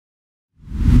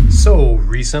So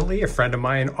recently, a friend of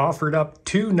mine offered up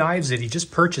 2 knives that he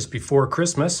just purchased before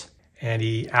Christmas, and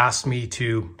he asked me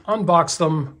to unbox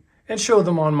them and show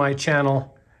them on my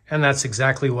channel, and that's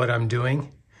exactly what I'm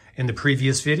doing. In the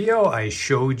previous video, I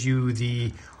showed you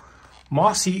the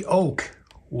mossy oak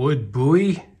wood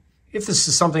bowie. If this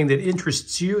is something that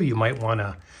interests you, you might want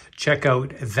to check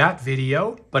out that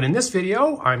video. But in this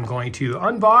video, I'm going to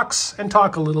unbox and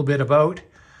talk a little bit about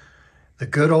the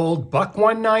good old Buck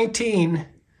 119.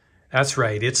 That's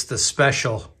right, it's the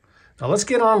special. Now let's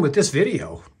get on with this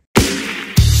video.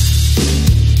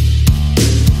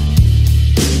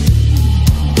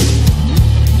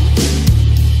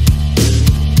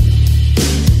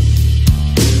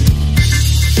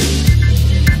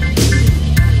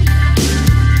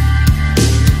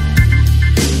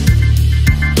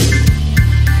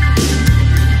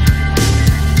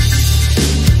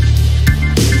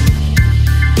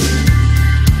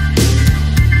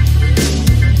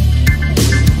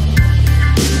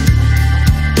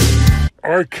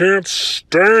 I can't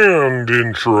stand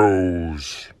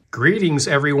intros. Greetings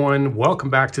everyone, welcome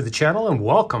back to the channel, and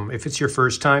welcome if it's your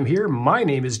first time here. My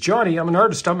name is Johnny, I'm an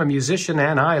artist, I'm a musician,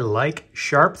 and I like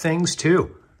sharp things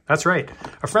too. That's right,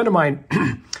 a friend of mine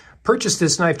purchased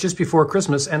this knife just before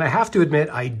Christmas, and I have to admit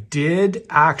I did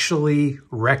actually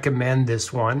recommend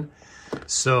this one.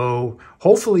 So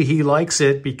hopefully he likes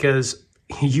it, because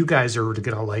you guys are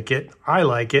gonna like it, I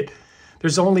like it.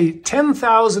 There's only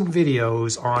 10,000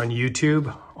 videos on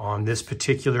YouTube on this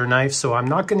particular knife, so I'm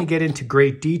not going to get into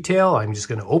great detail. I'm just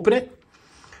going to open it,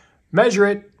 measure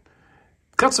it,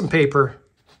 cut some paper,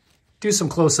 do some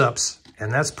close-ups,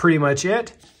 and that's pretty much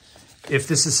it. If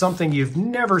this is something you've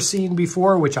never seen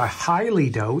before, which I highly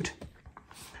doubt,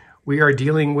 we are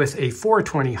dealing with a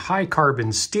 420 high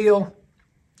carbon steel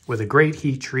with a great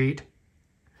heat treat,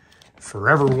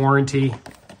 forever warranty.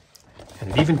 And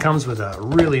it even comes with a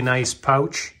really nice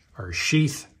pouch or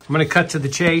sheath. I'm gonna cut to the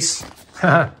chase.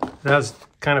 That was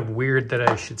kind of weird that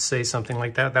I should say something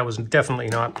like that. That was definitely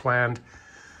not planned.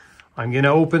 I'm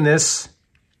gonna open this.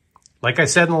 Like I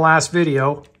said in the last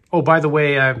video. Oh, by the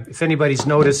way, if anybody's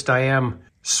noticed, I am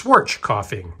Swarch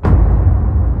coughing.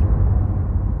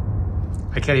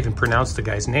 I can't even pronounce the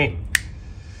guy's name.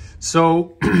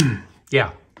 So,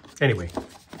 yeah, anyway.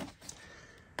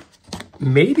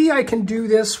 Maybe I can do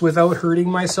this without hurting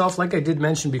myself. Like I did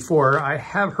mention before, I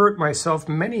have hurt myself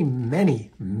many, many,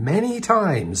 many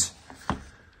times.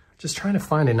 Just trying to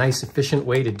find a nice, efficient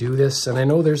way to do this. And I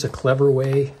know there's a clever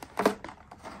way.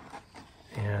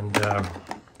 And the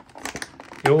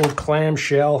old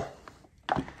clamshell.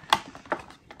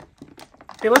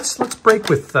 Okay, let's break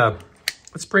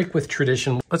with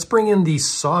tradition. Let's bring in the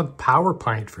SOG power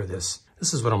pint for this.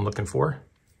 This is what I'm looking for.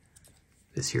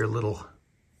 This here little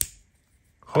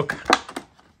hook.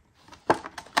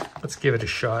 Let's give it a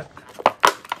shot.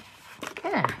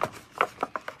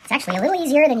 It's actually a little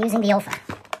easier than using the OFA.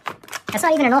 That's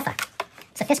not even an OFA.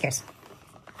 It's a Fiskars.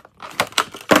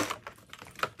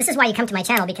 This is why you come to my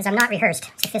channel, because I'm not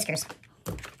rehearsed. It's a Fiskars.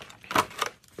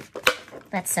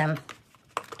 Let's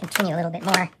continue a little bit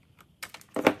more.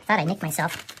 Thought I nicked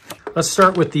myself. Let's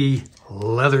start with the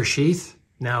leather sheath.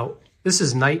 Now, this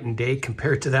is night and day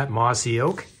compared to that mossy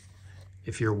oak.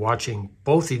 If you're watching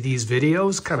both of these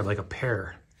videos, kind of like a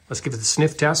pair. Let's give it the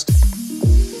sniff test.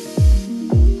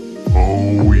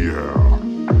 Oh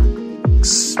yeah.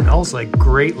 Smells like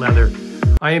great leather.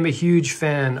 I am a huge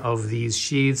fan of these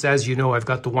sheaths. As you know, I've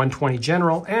got the 120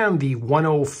 General and the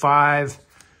 105,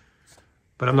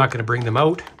 but I'm not going to bring them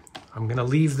out. I'm going to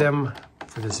leave them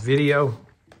for this video.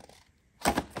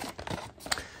 All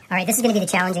right, this is going to be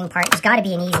the challenging part. There's got to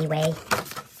be an easy way.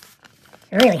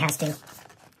 It really has to.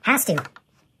 Has to.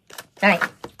 All right.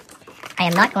 I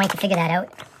am not going to figure that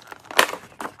out.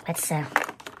 Let's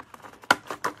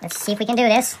see if we can do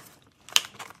this.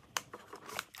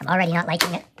 I'm already not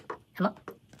liking it.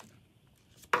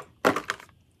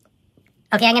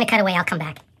 Okay, I'm going to cut away. I'll come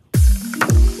back.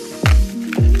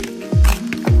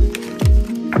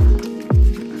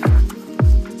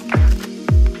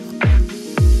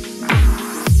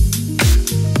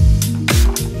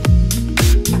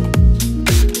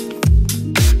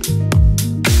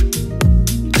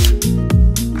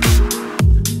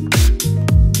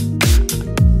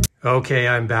 Okay,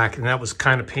 I'm back, and that was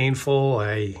kind of painful.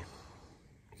 I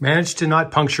managed to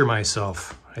not puncture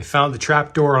myself. I found the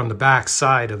trapdoor on the back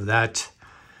side of that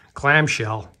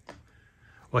clamshell.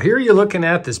 Well, here you're looking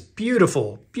at this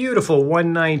beautiful, beautiful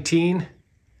 119.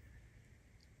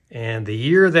 And the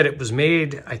year that it was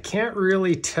made, I can't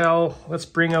really tell. Let's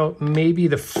bring out maybe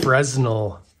the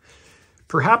Fresnel.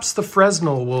 Perhaps the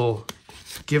Fresnel will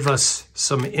give us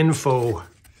some info.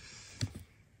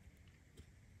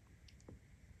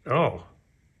 Oh.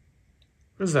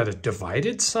 What is that, a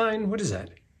divided sign? What is that?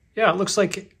 Yeah, it looks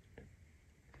like...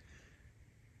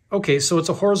 Okay, so it's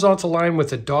a horizontal line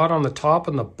with a dot on the top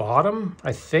and the bottom,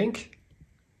 I think.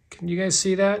 Can you guys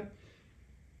see that?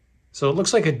 So it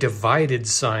looks like a divided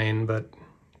sign, but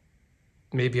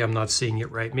maybe I'm not seeing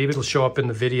it right. Maybe it'll show up in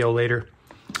the video later.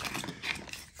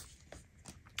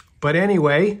 But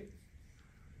anyway,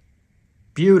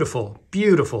 beautiful,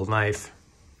 beautiful knife.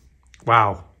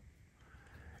 Wow.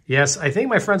 Yes, I think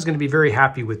my friend's going to be very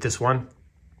happy with this one.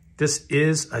 This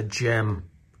is a gem.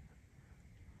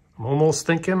 I'm almost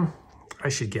thinking I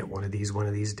should get one of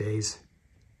these days.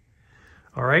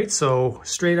 All right, so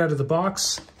straight out of the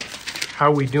box,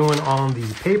 how are we doing on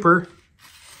the paper?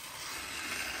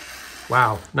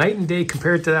 Wow, night and day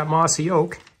compared to that mossy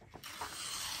oak.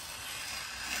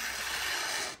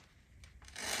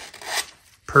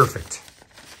 Perfect.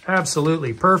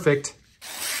 Absolutely perfect.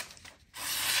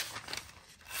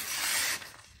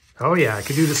 Oh yeah, I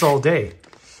could do this all day.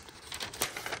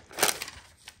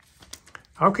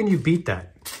 How can you beat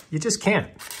that? You just can't.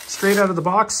 Straight out of the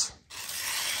box.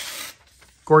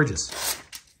 Gorgeous.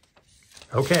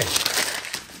 Okay.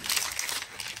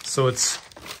 So it's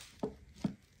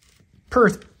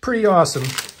pretty awesome.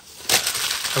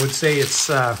 I would say it's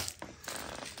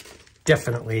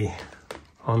definitely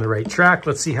on the right track.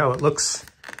 Let's see how it looks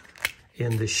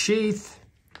in the sheath.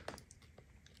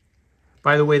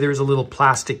 By the way, there's a little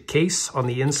plastic case on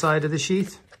the inside of the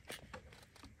sheath.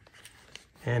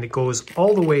 And it goes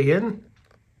all the way in.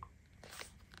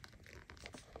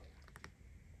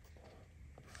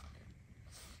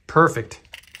 Perfect.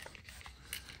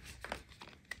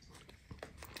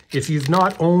 If you've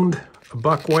not owned a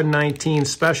Buck 119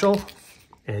 Special,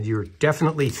 and you're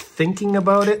definitely thinking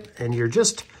about it, and you're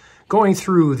just going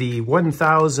through the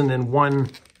 1001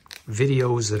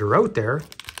 videos that are out there,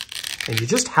 and you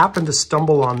just happen to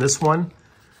stumble on this one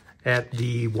at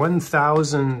the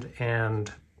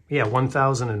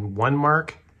 1001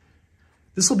 mark,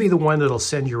 this will be the one that'll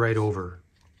send you right over.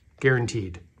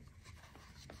 Guaranteed.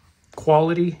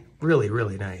 Quality, really,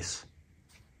 really nice.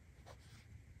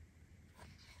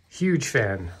 Huge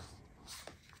fan.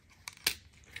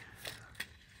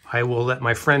 I will let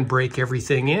my friend break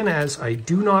everything in, as I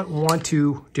do not want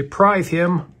to deprive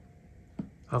him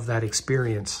of that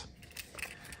experience.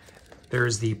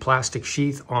 There's the plastic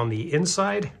sheath on the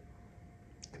inside. You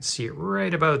can see it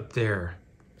right about there.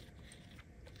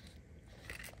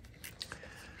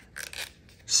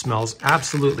 Smells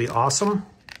absolutely awesome.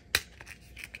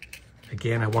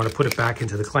 Again, I want to put it back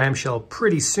into the clamshell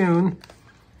pretty soon.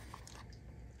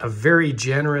 A very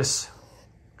generous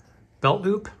belt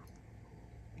loop.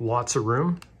 Lots of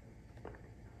room.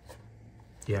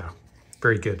 Yeah,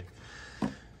 very good.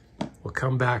 We'll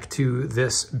come back to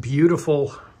this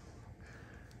beautiful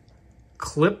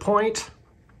clip point.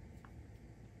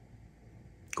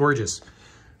 Gorgeous.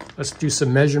 Let's do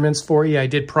some measurements for you. I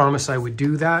did promise I would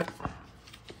do that.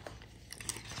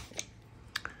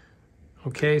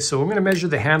 Okay, so I'm going to measure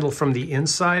the handle from the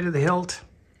inside of the hilt.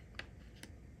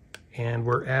 And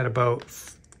we're at about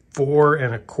 4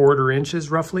 1/4 inches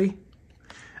roughly.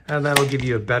 And that'll give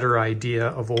you a better idea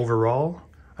of overall.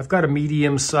 I've got a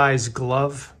medium-sized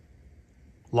glove.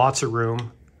 Lots of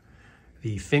room.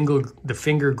 The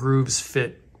finger grooves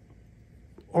fit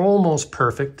almost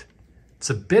perfect. It's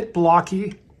a bit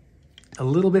blocky, a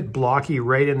little bit blocky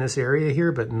right in this area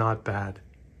here, but not bad.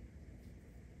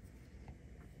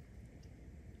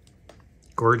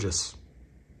 Gorgeous.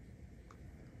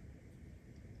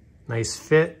 Nice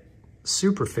fit,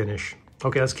 super finish.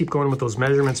 Okay, let's keep going with those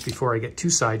measurements before I get too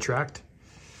sidetracked.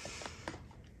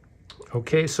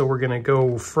 Okay, so we're gonna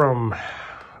go from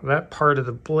that part of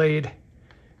the blade.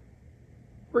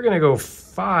 We're gonna go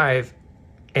 5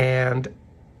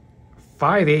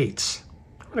 5/8.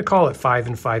 I'm gonna call it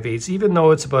 5 5/8, even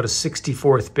though it's about a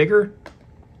 64th bigger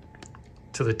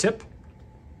to the tip.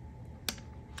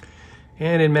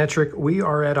 And in metric, we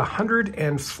are at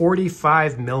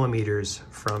 145 millimeters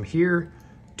from here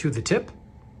to the tip.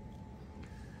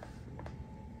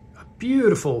 A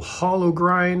beautiful hollow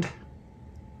grind.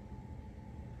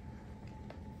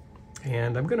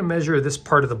 And I'm gonna measure this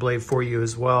part of the blade for you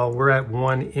as well. We're at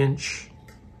 1 inch.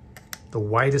 The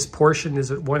widest portion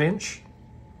is at 1 inch.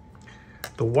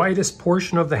 The widest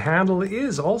portion of the handle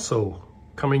is also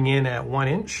coming in at 1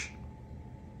 inch.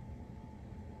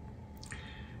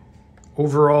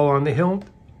 Overall on the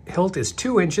hilt is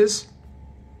 2 inches.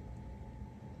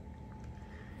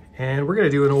 And we're gonna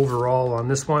do an overall on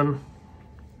this one.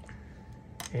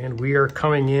 And we are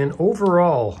coming in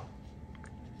overall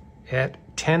at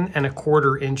 10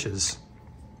 1/4 inches.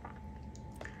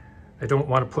 I don't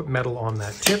want to put metal on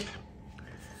that tip.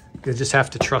 You'll just have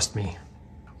to trust me.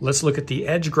 Let's look at the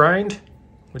edge grind.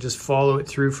 We'll just follow it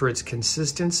through for its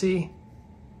consistency.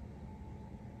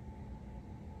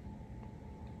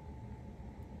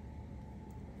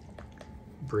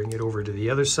 Bring it over to the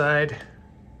other side.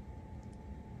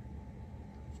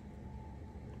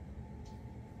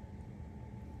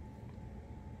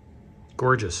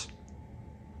 Gorgeous.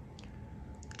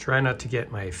 Try not to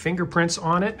get my fingerprints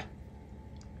on it.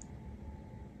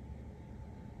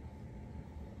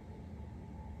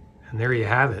 And there you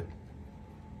have it.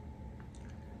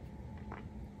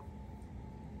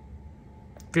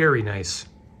 Very nice.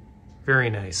 Very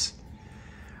nice.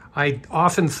 I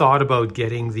often thought about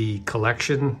getting the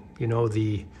collection, you know,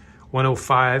 the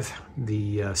 105,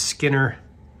 the Skinner,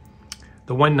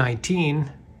 the 119,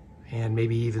 and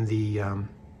maybe even the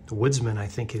Woodsman, I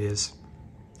think it is.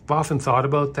 I've often thought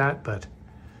about that, but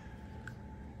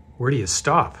where do you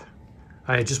stop?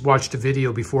 I just watched a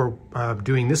video before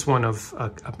doing this one of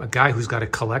a guy who's got a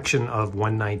collection of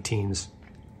 119s,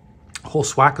 a whole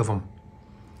swack of them,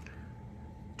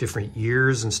 different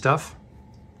years and stuff.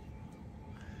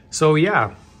 So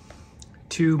yeah,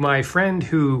 to my friend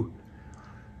who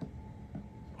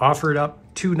offered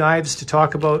up 2 knives to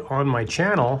talk about on my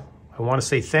channel, I want to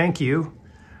say thank you.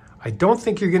 I don't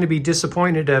think you're going to be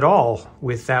disappointed at all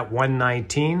with that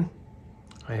 119.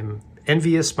 I'm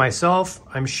envious myself.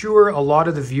 I'm sure a lot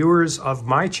of the viewers of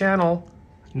my channel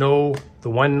know the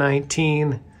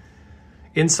 119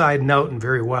 inside and out and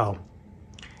very well.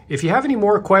 If you have any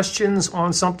more questions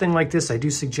on something like this, I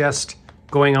do suggest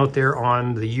going out there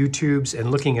on the YouTubes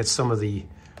and looking at some of the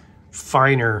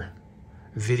finer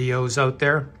videos out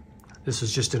there. This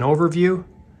is just an overview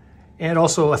and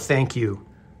also a thank you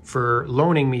for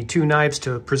loaning me 2 knives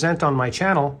to present on my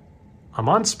channel. I'm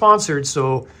unsponsored,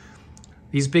 so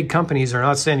these big companies are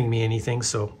not sending me anything.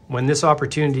 So when this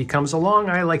opportunity comes along,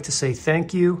 I like to say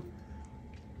thank you.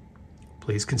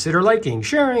 Please consider liking,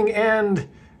 sharing, and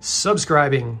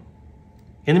subscribing.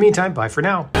 In the meantime, bye for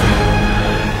now.